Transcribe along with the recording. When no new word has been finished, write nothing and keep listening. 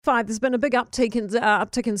There's been a big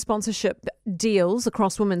uptick in sponsorship deals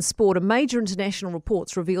across women's sport. A major international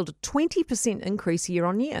reports revealed a 20% increase year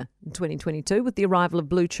on year in 2022 with the arrival of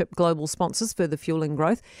blue chip global sponsors further fueling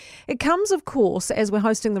growth. It comes, of course, as we're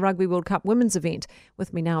hosting the Rugby World Cup women's event.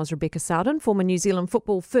 With me now is Rebecca Sowden, former New Zealand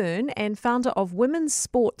football fern and founder of women's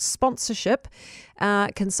sport sponsorship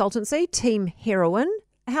consultancy, Team Heroine.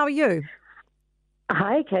 How are you?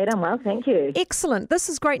 Hi, Kate. I'm well, thank you. Excellent. This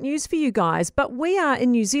is great news for you guys, but we are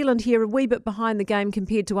in New Zealand here a wee bit behind the game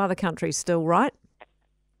compared to other countries still, right?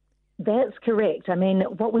 That's correct. I mean,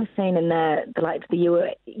 what we've seen in the likes of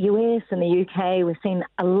the US and the UK, we've seen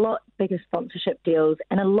a lot bigger sponsorship deals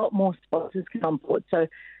and a lot more sponsors come on board. So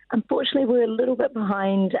unfortunately, we're a little bit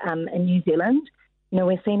behind in New Zealand. You know,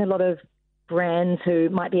 we're seeing a lot of brands who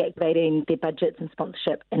might be activating their budgets and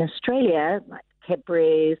sponsorship in Australia, like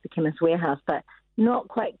Cadbury's, the Chemist Warehouse, but not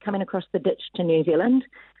quite coming across the ditch to New Zealand.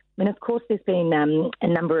 I mean, of course, there's been a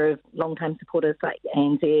number of long-time supporters like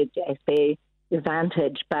ANZ, JSB,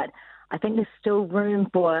 Advantage, but I think there's still room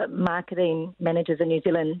for marketing managers in New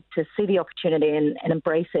Zealand to see the opportunity and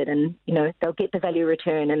embrace it. And, you know, they'll get the value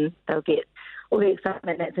return and they'll get all the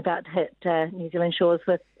excitement that's about to hit New Zealand shores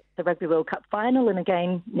with the Rugby World Cup final and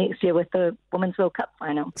again next year with the Women's World Cup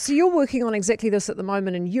final. So you're working on exactly this at the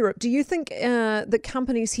moment in Europe. Do you think that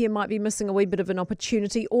companies here might be missing a wee bit of an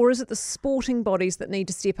opportunity, or is it the sporting bodies that need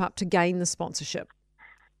to step up to gain the sponsorship?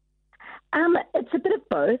 It's a bit of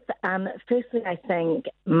both. Firstly, I think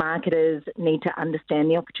marketers need to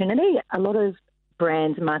understand the opportunity. A lot of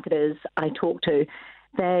brands and marketers I talk to,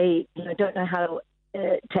 they don't know how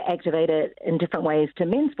to activate it in different ways to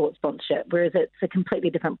men's sports sponsorship, whereas it's a completely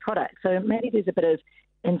different product. So maybe there's a bit of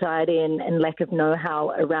anxiety and lack of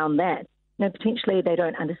know-how around that. You know, potentially they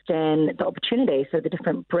don't understand the opportunity, so the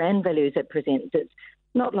different brand values it presents. It's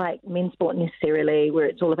not like men's sport necessarily, where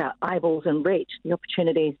it's all about eyeballs and reach. The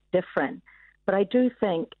opportunity is different. But I do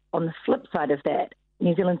think on the flip side of that,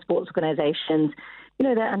 New Zealand sports organisations, you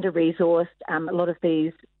know, they're under-resourced. A lot of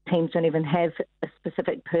these teams don't even have a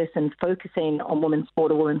specific person focusing on women's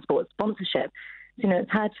sport or women's sports sponsorship. So, you know,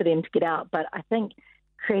 it's hard for them to get out. But I think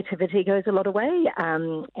creativity goes a lot of way.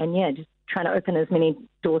 Just trying to open as many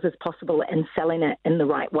doors as possible and selling it in the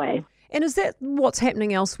right way. And is that what's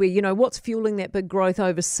happening elsewhere? You know, what's fueling that big growth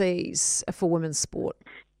overseas for women's sport?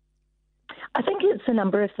 I think it's a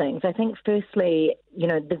number of things. I think firstly, you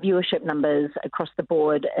know, the viewership numbers across the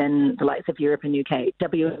board in the likes of Europe and UK,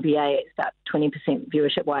 WNBA is up 20%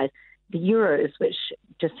 viewership-wise. The Euros, which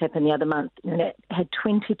just happened the other month, you know, it had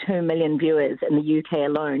 22 million viewers in the UK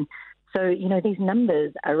alone. So, you know, these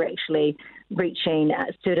numbers are actually reaching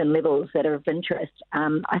certain levels that are of interest.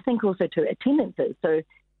 I think also to attendances. So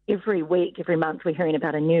every week, every month, we're hearing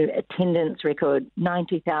about a new attendance record,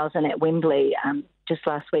 90,000 at Wembley just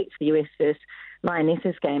last week for the US versus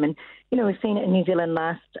Lionesses game. And, you know, we've seen it in New Zealand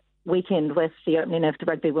last weekend with the opening of the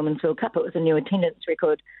Rugby Women's World Cup. It was a new attendance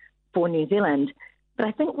record for New Zealand. But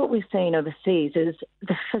I think what we've seen overseas is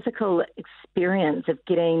the physical experience of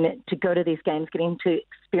getting to go to these games, getting to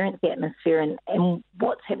experience the atmosphere and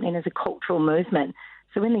what's happening as a cultural movement.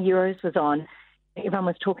 So when the Euros was on, everyone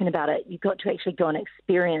was talking about it. You got to actually go and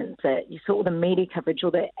experience it. You saw all the media coverage,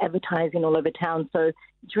 all the advertising all over town. So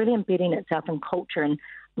it's really embedding itself in culture. And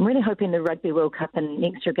I'm really hoping the Rugby World Cup and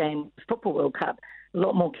next year game, Football World Cup, a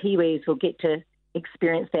lot more Kiwis will get to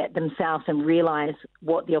experience that themselves and realise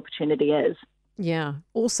what the opportunity is. Yeah,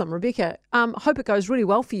 awesome. Rebecca, hope it goes really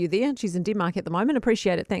well for you there. She's in Denmark at the moment.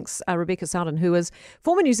 Appreciate it. Thanks, Rebecca Sowden, who is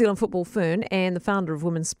former New Zealand football fern and the founder of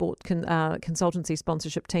women's sport consultancy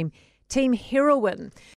sponsorship team, Team Heroine.